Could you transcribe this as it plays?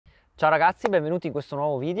Ciao ragazzi, benvenuti in questo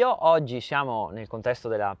nuovo video. Oggi siamo nel contesto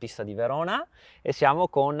della pista di Verona e siamo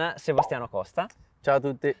con Sebastiano Costa. Ciao a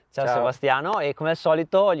tutti. Ciao Sebastiano, e come al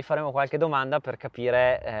solito gli faremo qualche domanda per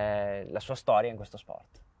capire la sua storia in questo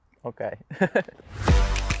sport. Ok.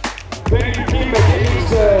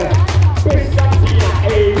 Prestazione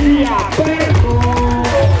e via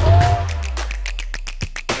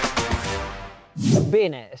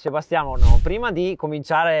Bene Sebastiano, prima di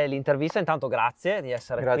cominciare l'intervista, intanto grazie di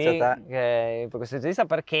essere qui a te. Per questa intervista,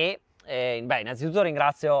 perché innanzitutto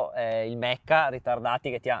ringrazio il Mecca Ritardati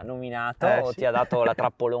che ti ha nominato, Sì. ti ha dato la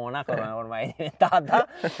trappolona come ormai è diventata,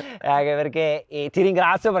 anche perché, e ti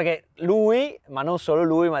ringrazio perché lui, ma non solo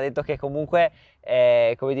lui, mi ha detto che comunque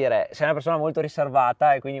come dire, sei una persona molto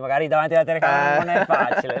riservata e quindi magari davanti alla telecamera non è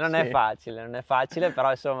facile, non è facile, però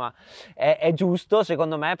insomma è giusto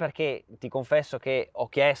secondo me, perché ti confesso che ho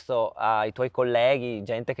chiesto ai tuoi colleghi,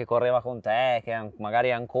 gente che correva con te, che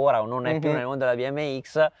magari ancora o non è più nel mondo della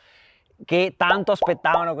BMX, che tanto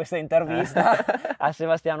aspettavano questa intervista a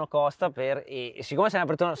Sebastiano Costa, e siccome sei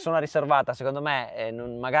una persona riservata, secondo me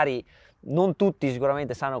magari non tutti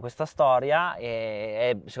sicuramente sanno questa storia,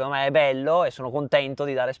 e secondo me è bello e sono contento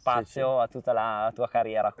di dare spazio a tutta la tua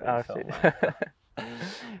carriera qui,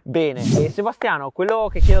 Bene, e Sebastiano, quello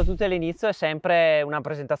che chiedo a tutti all'inizio è sempre una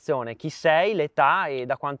presentazione: chi sei, l'età e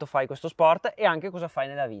da quanto fai questo sport, e anche cosa fai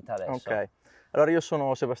nella vita adesso. Ok, allora io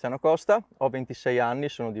sono Sebastiano Costa, ho 26 anni,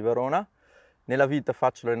 sono di Verona. Nella vita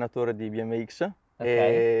faccio l'allenatore di BMX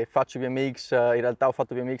e faccio BMX, in realtà ho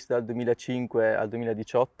fatto BMX dal 2005 al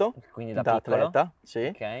 2018, quindi da atleta,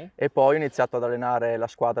 sì. E poi ho iniziato ad allenare la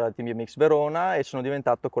squadra del team BMX Verona e sono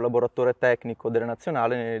diventato collaboratore tecnico della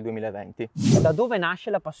nazionale nel 2020. Da dove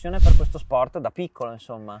nasce la passione per questo sport da piccolo,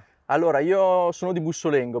 insomma? Allora, io sono di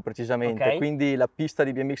Bussolengo precisamente, quindi la pista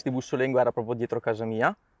di BMX di Bussolengo era proprio dietro casa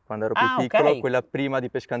mia, quando ero più piccolo, quella prima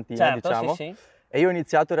di Pescantina, diciamo. Sì. E io ho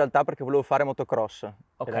iniziato in realtà perché volevo fare motocross, e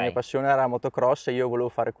la mia passione era motocross e io volevo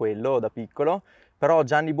fare quello da piccolo, però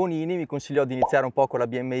Gianni Bonini mi consigliò di iniziare un po' con la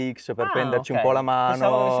BMX per prenderci un po' la mano.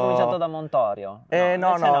 Pensavo avessi cominciato da Montorio.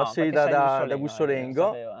 Sì, da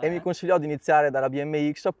Bussolengo, e mi consigliò di iniziare dalla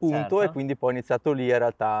BMX appunto, e quindi poi ho iniziato lì in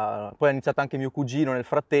realtà. Poi ha iniziato anche mio cugino nel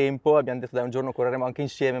frattempo, abbiamo detto dai, un giorno correremo anche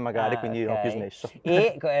insieme magari, quindi non ho più smesso.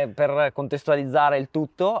 E per contestualizzare il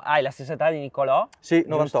tutto, hai la stessa età di Nicolò? Sì,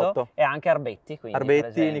 giusto? 98. E anche Arbetti, quindi,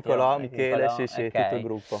 Arbetti, Nicolò, Michele, sì, tutto il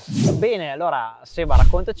gruppo. Bene, allora Seba,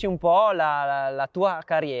 raccontaci un po' la tua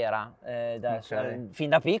carriera, fin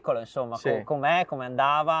da piccolo, insomma, com'è, come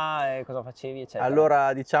andava, cosa facevi, eccetera.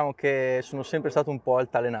 Allora, diciamo che sono sempre stato un po'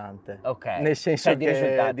 altalenante, nel senso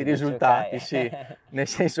che di risultati, sì, nel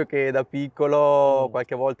senso che da piccolo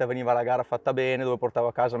qualche volta veniva la gara fatta bene, dove portavo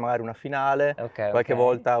a casa magari una finale, qualche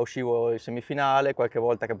volta uscivo in semifinale, qualche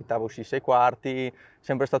volta capitava uscissi ai quarti,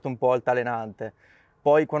 sempre stato un po' altalenante.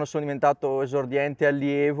 Poi quando sono diventato esordiente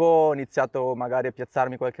allievo ho iniziato magari a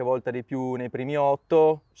piazzarmi qualche volta di più nei primi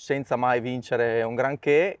 8, senza mai vincere un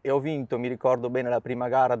granché, e ho vinto, mi ricordo bene, la prima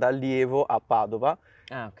gara da allievo a Padova,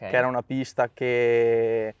 che era una pista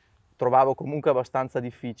che trovavo comunque abbastanza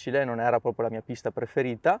difficile, non era proprio la mia pista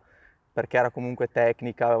preferita, perché era comunque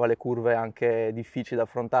tecnica, aveva le curve anche difficili da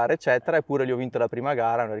affrontare, eccetera, eppure lì ho vinto la prima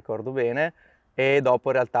gara, non ricordo bene. E dopo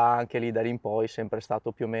in realtà anche lì da lì in poi è sempre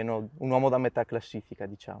stato più o meno un uomo da metà classifica,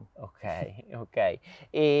 diciamo. Ok.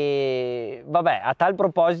 E vabbè, a tal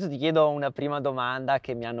proposito ti chiedo una prima domanda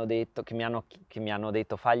che mi hanno detto,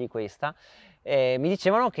 fagli questa. Mi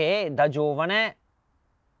dicevano che da giovane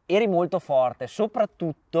eri molto forte,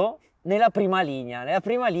 soprattutto nella prima linea. Nella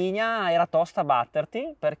prima linea era tosta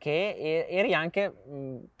batterti, perché eri anche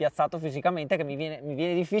piazzato fisicamente, che mi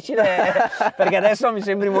viene difficile perché adesso mi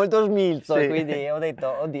sembri molto smilzo, e quindi ho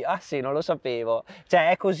detto, oddio, non lo sapevo. Cioè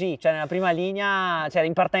è così, cioè nella prima linea, cioè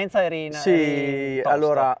in partenza eri tosto.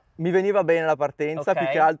 Allora mi veniva bene la partenza, più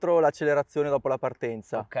che altro l'accelerazione dopo la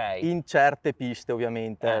partenza, in certe piste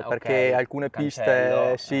ovviamente, perché alcune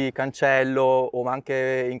piste cancello, o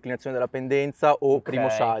anche inclinazione della pendenza o primo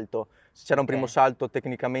salto. Se c'era un primo salto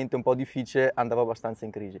tecnicamente un po' difficile, andavo abbastanza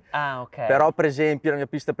in crisi. Però per esempio la mia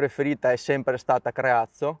pista preferita è sempre stata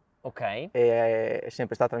Creazzo, e è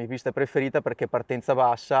sempre stata la mia pista preferita perché partenza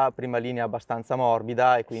bassa, prima linea abbastanza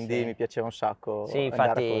morbida, e quindi mi piaceva un sacco andare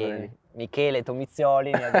a correre lì. Michele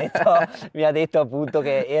Tomizioli mi ha detto appunto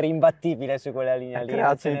che eri imbattibile su quella linea lì.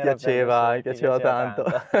 Grazie, mi piaceva tanto.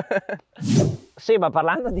 Sì, ma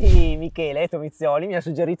parlando di Michele Tomizioli mi ha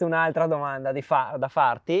suggerito un'altra domanda da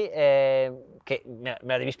farti, che me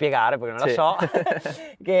la devi spiegare perché non la so,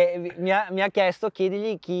 che mi ha chiesto,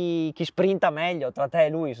 chiedigli chi sprinta meglio tra te e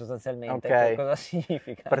lui sostanzialmente, che cosa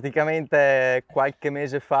significa? Praticamente qualche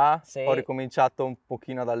mese fa ho ricominciato un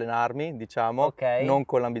pochino ad allenarmi, diciamo, non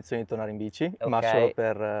con l'ambizione di tornare in bici, ma solo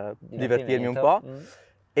per divertirmi un po'.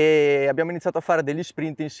 E abbiamo iniziato a fare degli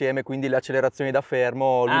sprint insieme, quindi le accelerazioni da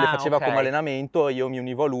fermo, lui le faceva come allenamento, io mi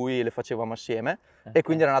univo a lui e le facevamo assieme, e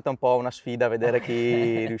quindi era nata un po' una sfida a vedere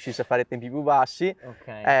chi riuscisse a fare tempi più bassi.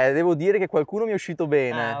 Devo dire che qualcuno mi è uscito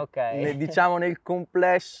bene, diciamo nel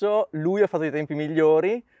complesso lui ha fatto dei tempi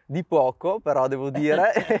migliori, di poco però devo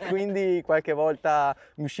dire, quindi qualche volta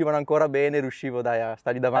mi uscivano ancora bene, riuscivo a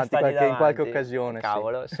stargli davanti in qualche occasione.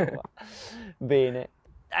 Cavolo, insomma. Bene.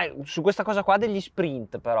 Su questa cosa qua degli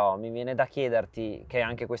sprint però mi viene da chiederti, che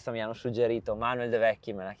anche questa mi hanno suggerito, Manuel De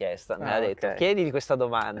Vecchi me l'ha chiesta, me l'ha detto, chiedigli questa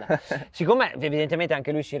domanda. Siccome evidentemente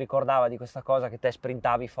anche lui si ricordava di questa cosa che te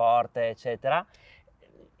sprintavi forte eccetera,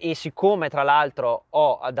 e siccome tra l'altro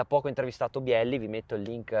ho da poco intervistato Bielli, vi metto il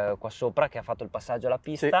link qua sopra, che ha fatto il passaggio alla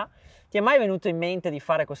pista, ti è mai venuto in mente di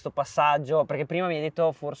fare questo passaggio? Perché prima mi hai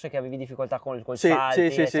detto forse che avevi difficoltà col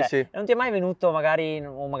salti, sì. Non ti è mai venuto magari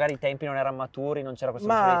i tempi non erano maturi, non c'era questa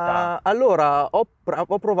possibilità? Allora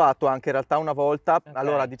ho provato anche in realtà una volta,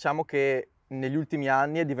 allora diciamo che negli ultimi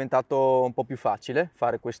anni è diventato un po' più facile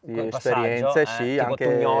fare queste esperienze, tipo anche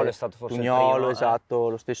Tugnolo è stato forse Tugnolo, il primo, esatto,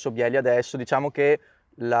 lo stesso Bielli adesso, diciamo che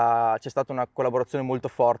c'è stata una collaborazione molto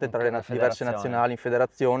forte tra le diverse nazionali in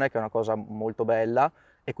federazione, che è una cosa molto bella,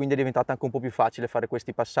 e quindi è diventato anche un po' più facile fare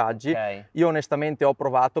questi passaggi. Io onestamente ho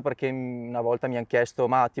provato perché una volta mi hanno chiesto,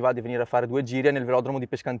 ma ti va di venire a fare 2 giri nel velodromo di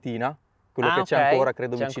Pescantina, quello che c'è ancora,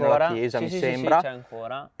 credo vicino alla chiesa, mi sembra, c'è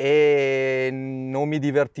ancora. E non mi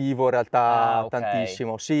divertivo in realtà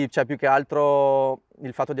tantissimo. Sì, cioè più che altro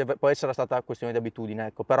il fatto di poi sarà stata questione di abitudine,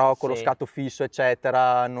 ecco, però con lo scatto fisso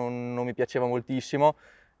eccetera non mi piaceva moltissimo.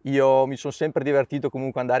 Io mi sono sempre divertito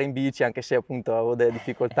comunque andare in bici, anche se appunto avevo delle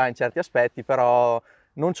difficoltà in certi aspetti, però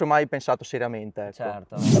non ci ho mai pensato seriamente, ecco.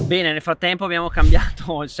 Certo. Bene, nel frattempo abbiamo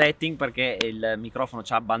cambiato il setting perché il microfono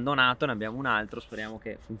ci ha abbandonato, ne abbiamo un altro, speriamo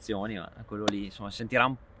che funzioni, ma quello lì insomma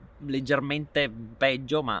sentirà leggermente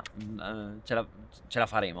peggio, ma ce la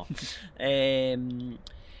faremo.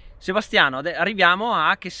 Sebastiano, arriviamo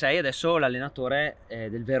a che sei adesso l'allenatore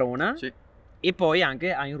del Verona, e poi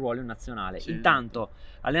anche hai un ruolo in nazionale. Intanto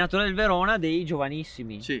allenatore del Verona dei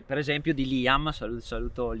giovanissimi, per esempio di Liam,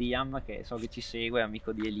 saluto Liam che so che ci segue,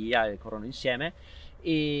 amico di Elia, e corrono insieme.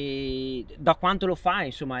 E da quanto lo fai,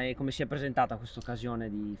 insomma, e come si è presentata questa occasione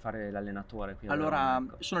di fare l'allenatore qui a Verona?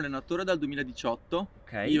 Allora, sono allenatore dal 2018,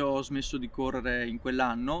 io ho smesso di correre in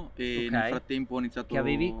quell'anno e nel frattempo ho iniziato... Che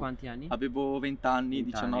avevi quanti anni? Avevo 20 anni,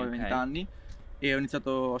 19-20 anni, e ho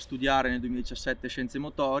iniziato a studiare nel 2017 scienze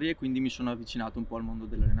motorie, quindi mi sono avvicinato un po' al mondo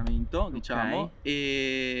dell'allenamento, diciamo,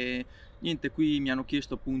 e niente, qui mi hanno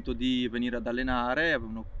chiesto appunto di venire ad allenare,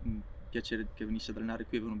 avevano piacere che venisse ad allenare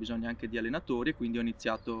qui, avevano bisogno anche di allenatori, quindi ho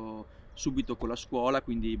iniziato subito con la scuola,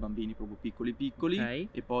 quindi i bambini proprio piccoli,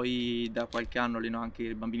 e poi da qualche anno alleno anche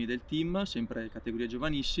i bambini del team, sempre categorie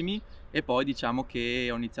giovanissimi, e poi diciamo che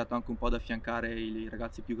ho iniziato anche un po' ad affiancare i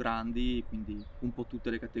ragazzi più grandi, quindi un po' tutte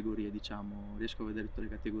le categorie, diciamo, riesco a vedere tutte le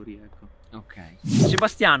categorie, ecco. Ok.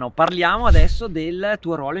 Sebastiano, parliamo adesso del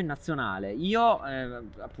tuo ruolo in nazionale. Io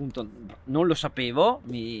appunto non lo sapevo,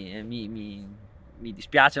 mi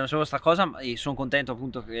dispiace, non so questa cosa, e sono contento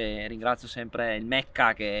appunto, che ringrazio sempre il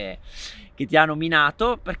Mecca che ti ha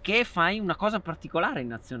nominato, perché fai una cosa particolare in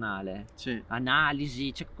nazionale.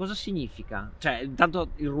 Analisi, cioè cosa significa? Cioè intanto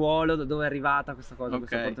il ruolo, da dove è arrivata questa cosa,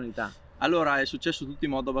 questa opportunità? Allora, è successo tutto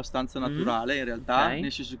in modo abbastanza naturale in realtà,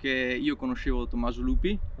 nel senso che io conoscevo Tommaso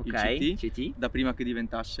Lupi, il CT, da prima che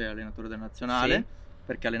diventasse allenatore della nazionale,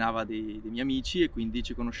 perché allenava dei miei amici e quindi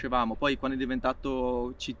ci conoscevamo. Poi quando è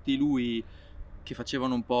diventato CT lui, che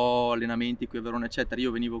facevano un po' allenamenti qui a Verona eccetera, io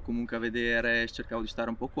venivo comunque a vedere, cercavo di stare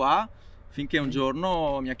un po' qua, finché un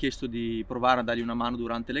giorno mi ha chiesto di provare a dargli una mano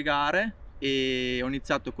durante le gare, e ho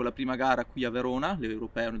iniziato con la prima gara qui a Verona,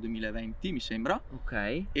 l'Europeo nel 2020 mi sembra,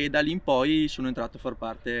 e da lì in poi sono entrato a far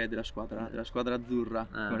parte della squadra azzurra,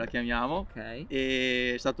 come la chiamiamo,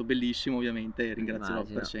 e è stato bellissimo, ovviamente ringrazierò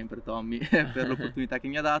per sempre Tommy per l'opportunità che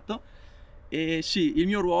mi ha dato. E sì, il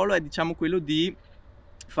mio ruolo è diciamo quello di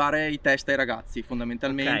fare i test ai ragazzi,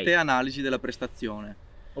 fondamentalmente analisi della prestazione.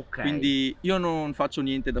 Quindi io non faccio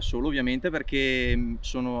niente da solo ovviamente, perché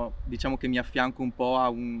diciamo che mi affianco un po' a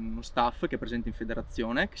uno staff che è presente in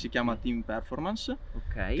federazione, che si chiama Team Performance,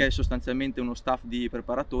 che è sostanzialmente uno staff di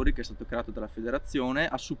preparatori che è stato creato dalla federazione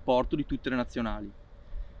a supporto di tutte le nazionali.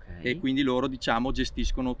 E quindi loro, diciamo,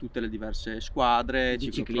 gestiscono tutte le diverse squadre,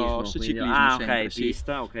 ciclocross, ciclismo,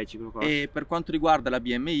 pista, ciclocross. E per quanto riguarda la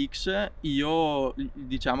BMX, io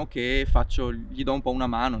diciamo che gli do un po' una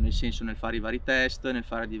mano, nel senso, nel fare i vari test, nel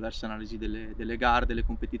fare diverse analisi delle gare, delle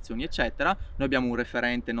competizioni, eccetera. Noi abbiamo un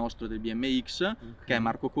referente nostro del BMX, che è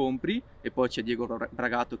Marco Compri, e poi c'è Diego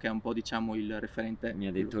Bragato, che è un po', diciamo, il referente, mi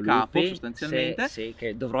ha detto il capo, Lupi, sostanzialmente. Sì,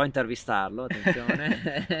 che dovrò intervistarlo,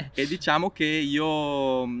 attenzione. E diciamo che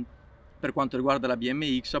io, per quanto riguarda la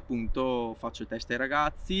BMX, appunto, faccio i test ai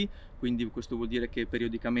ragazzi, quindi questo vuol dire che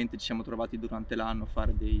periodicamente ci siamo trovati durante l'anno a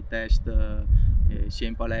fare dei test sia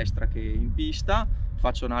in palestra che in pista.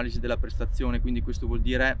 Faccio analisi della prestazione, quindi questo vuol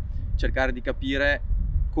dire cercare di capire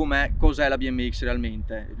cos'è la BMX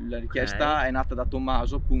realmente. La richiesta è nata da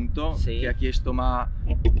Tommaso, appunto, che ha chiesto: ma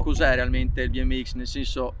cos'è realmente il BMX, nel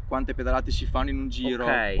senso, quante pedalate si fanno in un giro,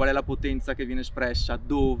 qual è la potenza che viene espressa,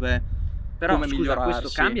 dove, però come scusa, migliorarsi.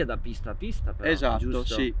 questo cambia da pista a pista, però, esatto,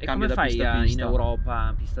 giusto? Sì, e cambia come da fai pista a pista. In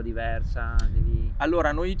Europa, pista diversa?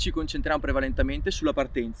 Allora, noi ci concentriamo prevalentemente sulla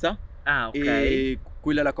partenza, e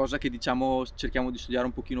quella è la cosa che, diciamo, cerchiamo di studiare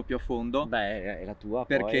un pochino più a fondo. Beh, è la tua,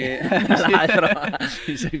 perché tra l'altro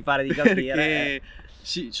mi sai fare di capire. Perché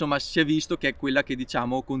sì, insomma, si è visto che è quella che,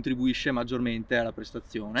 diciamo, contribuisce maggiormente alla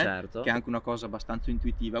prestazione, che è anche una cosa abbastanza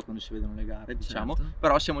intuitiva quando si vedono le gare, diciamo.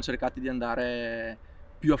 Però siamo cercati di andare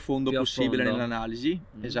più a fondo possibile nell'analisi,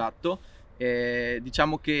 esatto.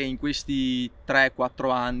 Diciamo che in questi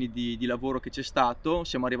 3-4 anni di lavoro che c'è stato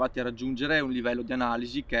siamo arrivati a raggiungere un livello di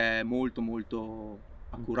analisi che è molto molto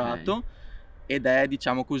accurato, ed è,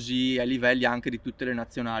 diciamo così, ai livelli anche di tutte le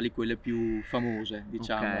nazionali, quelle più famose,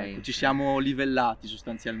 diciamo. Ci siamo livellati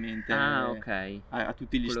sostanzialmente a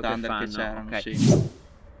tutti gli standard che c'erano.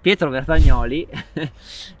 Pietro Bertagnoli,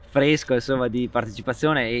 fresco insomma di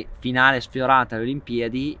partecipazione e finale sfiorata alle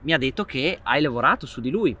Olimpiadi, mi ha detto che hai lavorato su di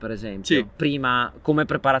lui, per esempio, prima come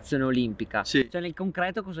preparazione olimpica. Cioè, nel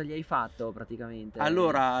concreto cosa gli hai fatto praticamente?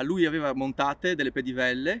 Allora, lui aveva montate delle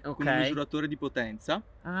pedivelle con un misuratore di potenza,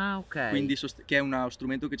 quindi che è uno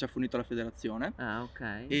strumento che ci ha fornito la federazione.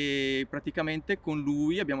 E praticamente con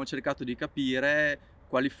lui abbiamo cercato di capire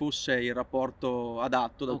quale fosse il rapporto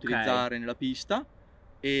adatto da utilizzare nella pista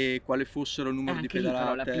e quale fossero il numero di pedalate.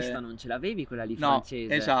 Però la pista non ce l'avevi, quella lì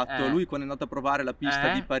francese? Esatto, lui quando è andato a provare la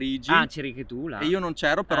pista di Parigi, c'eri che tu là? E io non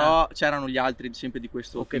c'ero, però c'erano gli altri sempre di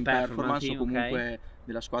questo Team Performance, o comunque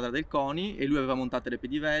della squadra del CONI, e lui aveva montate le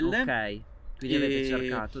pedivelle. Quindi avete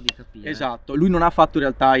cercato di capire. Esatto, lui non ha fatto in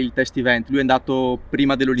realtà il test event, lui è andato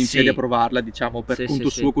prima delle Olimpiadi a provarla, diciamo, per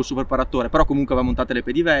conto suo col suo preparatore, però comunque aveva montate le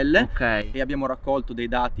pedivelle, e abbiamo raccolto dei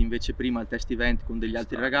dati invece prima al test event con degli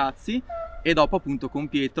altri ragazzi, e dopo appunto con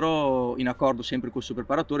Pietro in accordo sempre col suo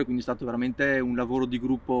preparatore, quindi è stato veramente un lavoro di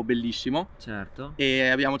gruppo bellissimo. E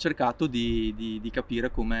abbiamo cercato di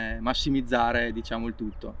capire come massimizzare, diciamo, il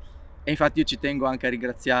tutto. E infatti io ci tengo anche a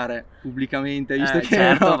ringraziare pubblicamente, visto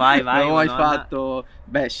che non ho mai fatto,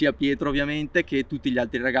 sia Pietro ovviamente che tutti gli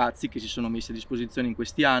altri ragazzi che si sono messi a disposizione in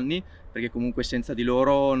questi anni, perché comunque senza di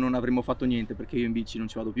loro non avremmo fatto niente, perché io in bici non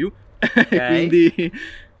ci vado più, quindi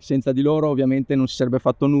senza di loro ovviamente non si sarebbe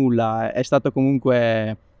fatto nulla. È stato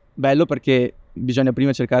comunque bello perché bisogna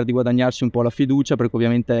prima cercare di guadagnarsi un po' la fiducia, perché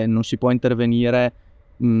ovviamente non si può intervenire,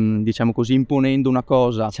 diciamo così, imponendo una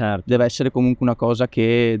cosa. Deve essere comunque una cosa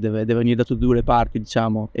che deve venire da tutte e due le parti,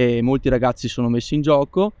 diciamo, e molti ragazzi si sono messi in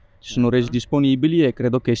gioco, si sono resi disponibili, e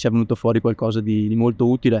credo che sia venuto fuori qualcosa di molto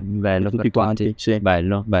utile. Bello per tutti quanti.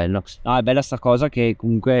 Bello. No, è bella sta cosa che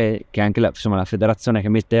comunque anche la federazione che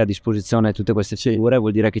mette a disposizione tutte queste figure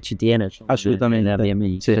vuol dire che ci tiene, insomma, assolutamente, nelle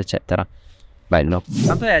BMX, eccetera. Bello.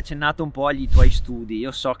 Tanto hai accennato un po' agli tuoi studi.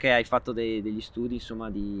 Io so che hai fatto degli studi, insomma,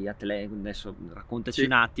 di atleta. Adesso raccontaci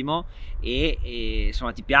un attimo. E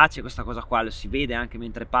insomma, ti piace questa cosa qua? Lo si vede anche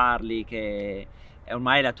mentre parli, che è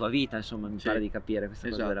ormai la tua vita, insomma, mi pare di capire questa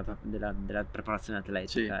cosa della preparazione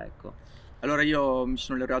atletica. Ecco. Allora, io mi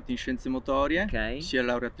sono laureato in scienze motorie, sia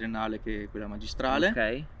laurea triennale che quella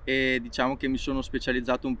magistrale, e diciamo che mi sono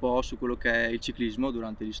specializzato un po' su quello che è il ciclismo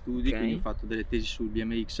durante gli studi, quindi ho fatto delle tesi sul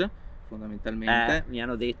BMX. Fondamentalmente mi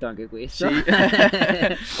hanno detto anche questo. Ho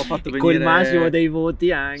fatto venire col massimo dei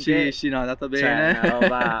voti anche. Sì, no, è andata bene. Cioè, una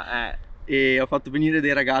roba, e ho fatto venire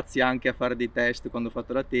dei ragazzi anche a fare dei test quando ho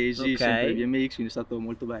fatto la tesi, sempre il BMX, quindi è stato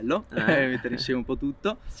molto bello mettere insieme un po'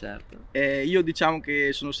 tutto. Certo. Io diciamo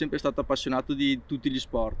che sono sempre stato appassionato di tutti gli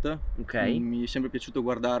sport, mi è sempre piaciuto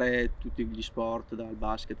guardare tutti gli sport, dal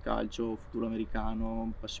basket, calcio, futuro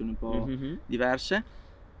americano, passioni un po' diverse,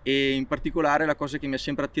 e in particolare la cosa che mi ha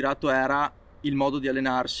sempre attirato era il modo di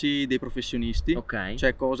allenarsi dei professionisti,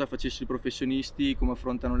 cioè cosa facessero i professionisti, come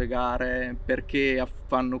affrontano le gare, perché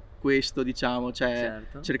fanno questo, diciamo, cioè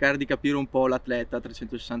cercare di capire un po' l'atleta a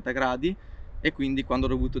 360 gradi. E quindi quando ho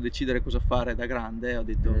dovuto decidere cosa fare da grande ho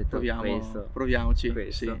detto proviamoci.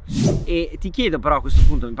 Sì. E ti chiedo però a questo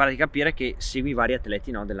punto, mi pare di capire che segui vari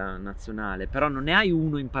atleti, no, della nazionale, però non ne hai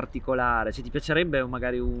uno in particolare, cioè ti piacerebbe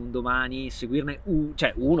magari un domani seguirne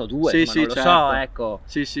uno o due, ma non lo so, ecco.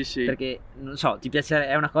 Sì. Perché non so, ti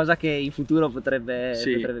piacerebbe, è una cosa che in futuro potrebbe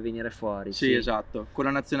venire fuori. Sì, esatto. Con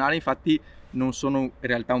la nazionale infatti non sono in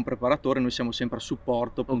realtà un preparatore, noi siamo sempre a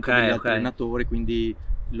supporto appunto degli altri allenatori, quindi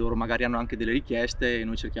loro magari hanno anche delle richieste e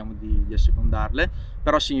noi cerchiamo di assecondarle,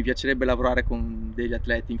 però sì, mi piacerebbe lavorare con degli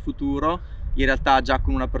atleti in futuro. In realtà già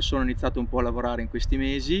con una persona ho iniziato un po' a lavorare in questi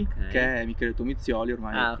mesi, che è Michele Tomizioli,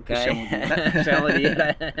 ormai possiamo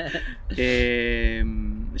dire. E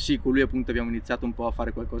sì, con lui appunto abbiamo iniziato un po' a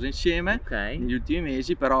fare qualcosa insieme negli ultimi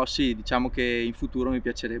mesi, però sì, diciamo che in futuro mi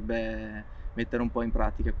piacerebbe mettere un po' in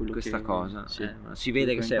pratica questa cosa. Si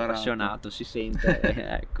vede che sei appassionato, si sente.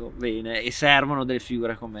 Ecco, bene, e servono delle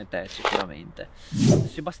figure come te sicuramente.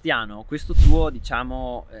 Sebastiano, questo tuo,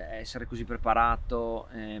 diciamo, essere così preparato,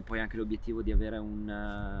 poi anche l'obiettivo di avere un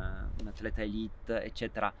atleta elite,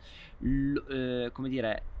 eccetera, come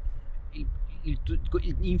dire,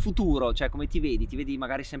 in futuro, cioè come ti vedi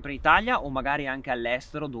magari sempre in Italia o magari anche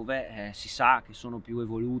all'estero, dove si sa che sono più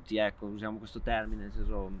evoluti, ecco, usiamo questo termine, nel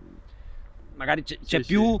senso magari c'è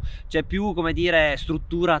più, come dire,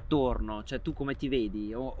 struttura attorno, cioè tu come ti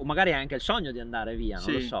vedi, o magari hai anche il sogno di andare via,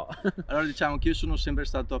 non lo so. Allora diciamo che io sono sempre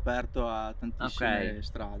stato aperto a tantissime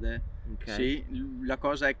strade. Sì, la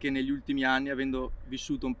cosa è che negli ultimi anni, avendo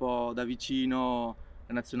vissuto un po' da vicino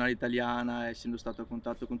la nazionale italiana, essendo stato a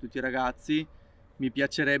contatto con tutti i ragazzi, mi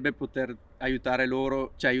piacerebbe poter aiutare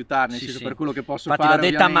loro, cioè aiutarne, nel senso per quello che posso fare. Infatti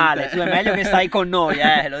l'ho detta male, tu è meglio che stai con noi,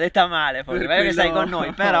 l'ho detta male, poi è meglio che stai con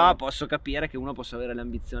noi, però posso capire che uno possa avere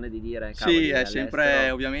l'ambizione di dire cavoli, sì, è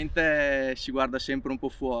sempre, ovviamente si guarda sempre un po'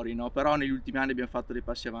 fuori, no? Però negli ultimi anni abbiamo fatto dei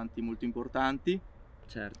passi avanti molto importanti,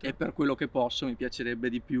 e per quello che posso mi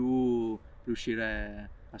piacerebbe di più riuscire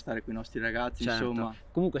a stare con i nostri ragazzi, insomma.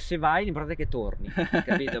 Comunque se vai l'importante è che torni,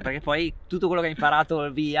 capito? Perché poi tutto quello che hai imparato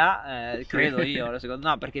via, credo io,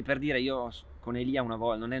 no, perché per dire, io con Elia una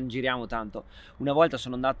volta, non ne giriamo tanto, una volta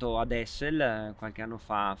sono andato ad Essel qualche anno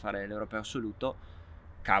fa a fare l'europeo assoluto,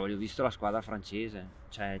 cavoli, ho visto la squadra francese,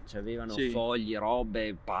 cioè avevano fogli,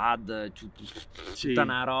 robe, pad, tutta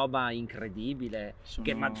una roba incredibile,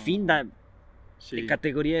 ma fin da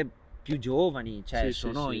categorie più giovani, cioè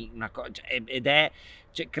sono una cosa, ed è,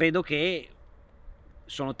 cioè, credo che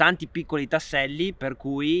sono tanti piccoli tasselli per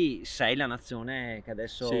cui sei la nazione che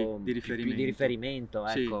adesso di riferimento. Più di riferimento,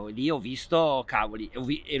 ecco. Lì ho visto, cavoli,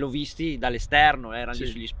 e l'ho visti dall'esterno, erano lì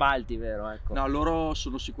sugli spalti, vero? Ecco. No, loro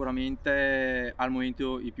sono sicuramente al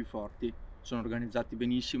momento i più forti, sono organizzati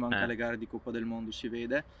benissimo, anche alle gare di Coppa del Mondo si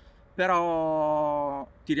vede. Però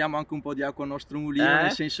tiriamo anche un po' di acqua al nostro mulino,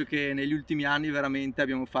 nel senso che negli ultimi anni veramente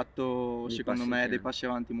abbiamo fatto, secondo me, dei passi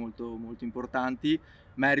avanti molto, molto importanti,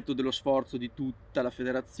 merito dello sforzo di tutta la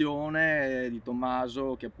federazione, di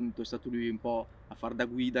Tommaso, che appunto è stato lui un po' a far da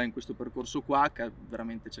guida in questo percorso qua, che ha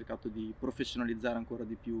veramente cercato di professionalizzare ancora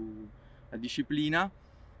di più la disciplina,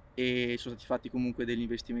 e sono stati fatti comunque degli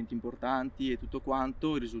investimenti importanti e tutto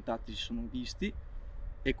quanto, i risultati si sono visti.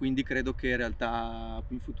 E quindi credo che in realtà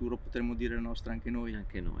in futuro potremo dire le nostre anche noi.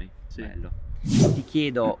 Bello. Ti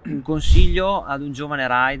chiedo un consiglio ad un giovane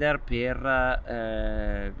rider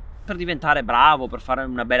per diventare bravo, per fare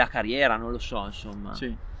una bella carriera, non lo so, insomma.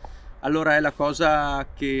 Allora è la cosa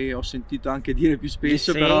che ho sentito anche dire più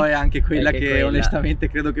spesso, però è anche quella che onestamente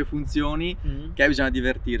credo che funzioni, che bisogna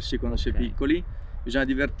divertirsi quando si è piccoli. Bisogna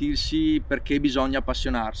divertirsi perché bisogna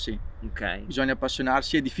appassionarsi. Bisogna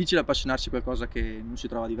appassionarsi, è difficile appassionarsi a qualcosa che non si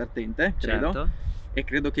trova divertente, credo. E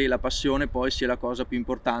credo che la passione poi sia la cosa più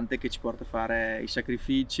importante, che ci porta a fare i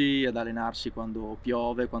sacrifici, ad allenarsi quando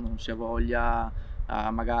piove, quando non si ha voglia,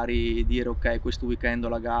 a magari dire ok, questo weekend ho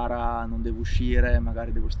la gara, non devo uscire,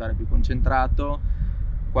 magari devo stare più concentrato.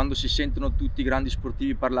 Quando si sentono tutti i grandi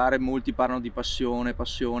sportivi parlare, molti parlano di passione,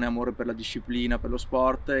 amore per la disciplina, per lo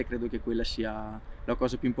sport, e credo che quella sia la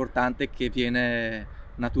cosa più importante, che viene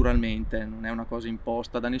naturalmente, non è una cosa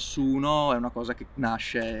imposta da nessuno, è una cosa che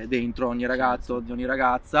nasce dentro ogni ragazzo, di ogni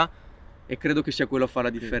ragazza, e credo che sia quello a fare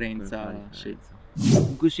la differenza. Sì.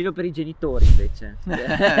 Un consiglio per i genitori invece,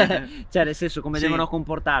 cioè nel senso come devono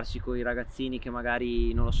comportarsi con i ragazzini che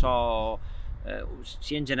magari, non lo so,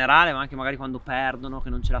 sia in generale ma anche magari quando perdono, che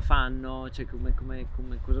non ce la fanno, cioè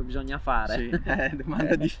cosa bisogna fare? Sì,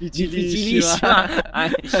 domanda difficilissima.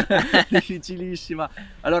 Difficilissima.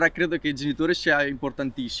 Allora credo che il genitore sia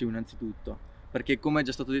importantissimo innanzitutto, perché come è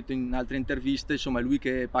già stato detto in altre interviste, insomma è lui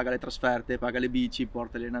che paga le trasferte, paga le bici,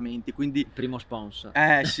 porta gli allenamenti, quindi primo sponsor.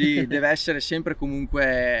 Sì, deve essere sempre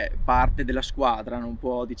comunque parte della squadra, non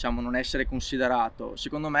può, diciamo, non essere considerato.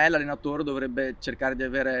 Secondo me l'allenatore dovrebbe cercare di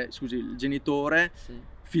avere, il genitore,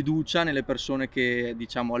 fiducia nelle persone che,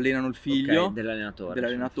 diciamo, allenano il figlio,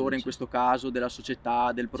 dell'allenatore in questo caso, della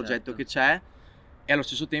società, del progetto che c'è. E allo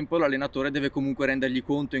stesso tempo l'allenatore deve comunque rendergli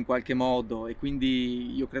conto in qualche modo, e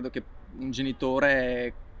quindi io credo che un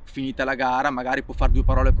genitore, finita la gara, magari può fare 2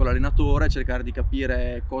 parole con l'allenatore, cercare di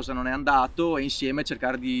capire cosa non è andato e insieme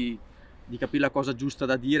cercare di capire la cosa giusta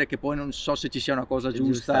da dire, che poi non so se ci sia una cosa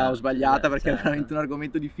giusta o sbagliata, perché è veramente un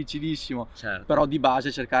argomento difficilissimo, però di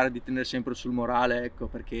base cercare di tenere sempre sul morale, ecco,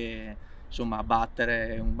 perché insomma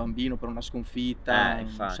battere un bambino per una sconfitta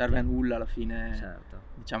non serve a nulla alla fine.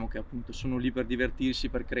 Diciamo che appunto sono lì per divertirsi,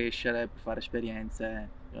 per crescere, per fare esperienze,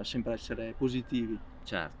 bisogna sempre essere positivi.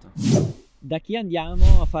 Certo. Da chi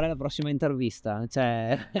andiamo a fare la prossima intervista?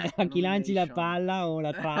 Cioè, a chi lanci la palla o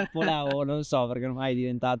la trappola o non so, perché ormai è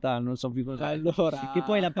diventata, non so più cosa. Allora, che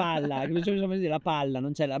poi la palla, la palla,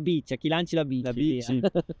 non c'è la bici, a chi lanci la bici? La bici.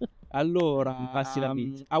 Allora, passi la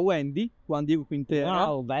bici. A Wendy, Juan Diego Quintero,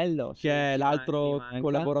 wow, bello, che è l'altro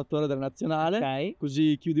collaboratore della nazionale,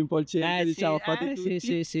 così chiudi un po' il cerchio, diciamo, fate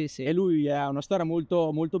tutti. Sì. E lui ha una storia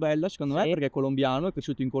molto, molto bella, secondo me, perché è colombiano, è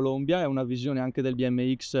cresciuto in Colombia, è una visione anche del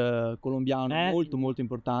BMX colombiano molto molto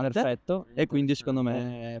importante. Perfetto. E quindi secondo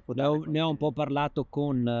me ne ho un po' parlato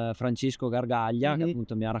con Francesco Gargaglia, che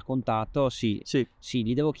appunto mi ha raccontato. Sì,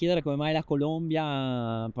 gli devo chiedere come mai la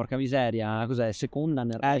Colombia, porca miseria, cos'è, seconda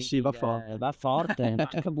nel ranking? Sì, va forte. Va forte,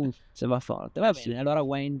 se va forte. Va bene, allora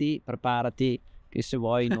Wendy, preparati che se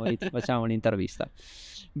vuoi noi ti facciamo l'intervista.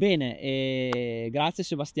 Bene, grazie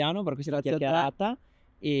Sebastiano per questa chiacchierata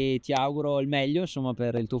e ti auguro il meglio, insomma,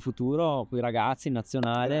 per il tuo futuro con i ragazzi in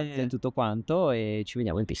nazionale e tutto quanto, e ci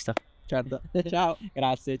vediamo in pista. Certo. Ciao.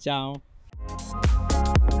 Grazie, ciao.